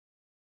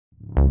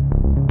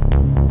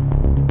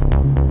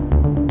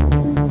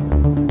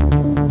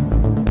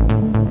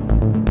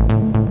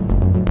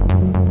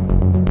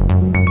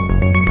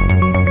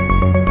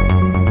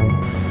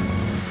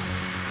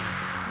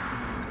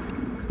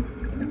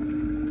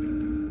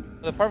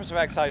The purpose of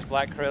Exercise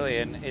Black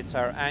Carillon, it's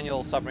our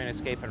annual submarine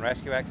escape and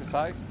rescue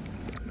exercise.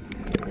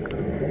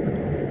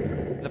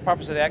 The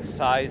purpose of the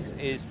exercise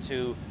is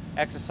to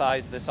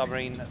exercise the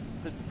submarine,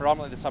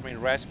 predominantly the submarine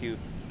rescue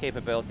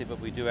capability, but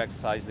we do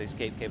exercise the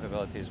escape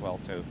capability as well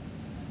too.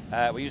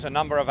 We use a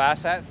number of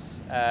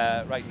assets.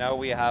 Right now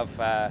we have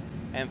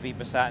MV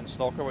Besant and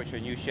Stoker, which are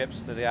new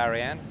ships to the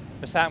RAN.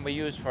 Besant we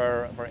use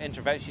for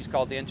intervention. She's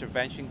called the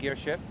intervention gear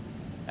ship.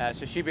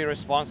 So she'd be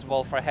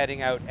responsible for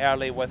heading out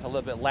early with a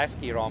little bit less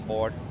gear on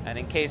board, and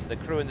in case the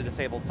crew in the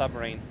disabled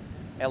submarine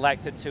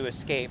elected to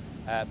escape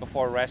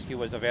before rescue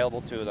was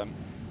available to them,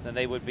 then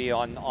they would be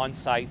on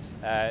site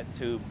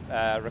to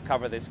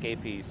recover the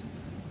escapees.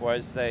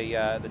 Whereas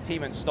the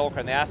team in Stoker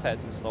and the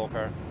assets in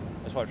Stoker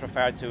is what's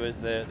referred to as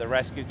the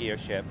rescue gear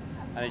ship.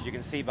 And as you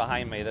can see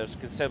behind me, there's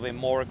considerably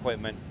more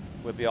equipment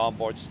would be on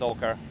board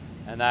Stoker,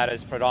 and that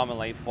is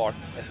predominantly for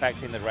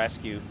effecting the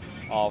rescue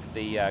of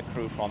the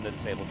crew from the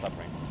disabled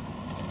submarine.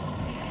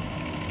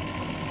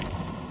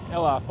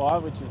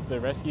 LR5, which is the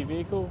rescue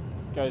vehicle,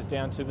 goes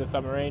down to the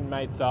submarine,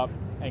 mates up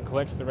and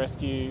collects the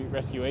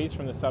rescuees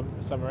from the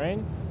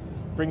submarine,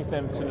 brings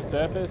them to the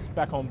surface,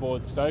 back on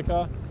board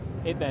Stoker.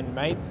 It then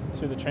mates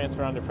to the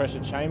transfer under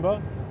pressure chamber,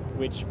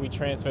 which we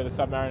transfer the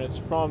submariners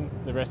from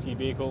the rescue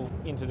vehicle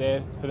into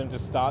there for them to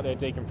start their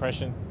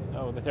decompression,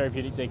 or the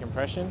therapeutic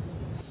decompression.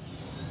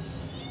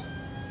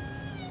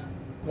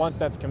 Once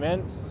that's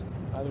commenced,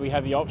 we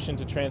have the option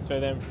to transfer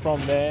them from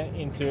there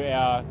into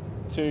our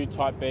 2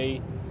 Type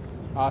B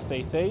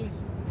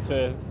RCCs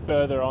to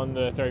further on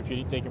the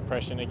therapeutic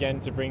decompression, again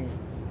to bring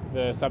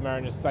the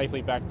submariners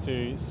safely back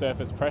to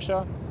surface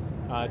pressure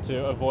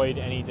to avoid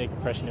any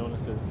decompression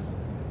illnesses.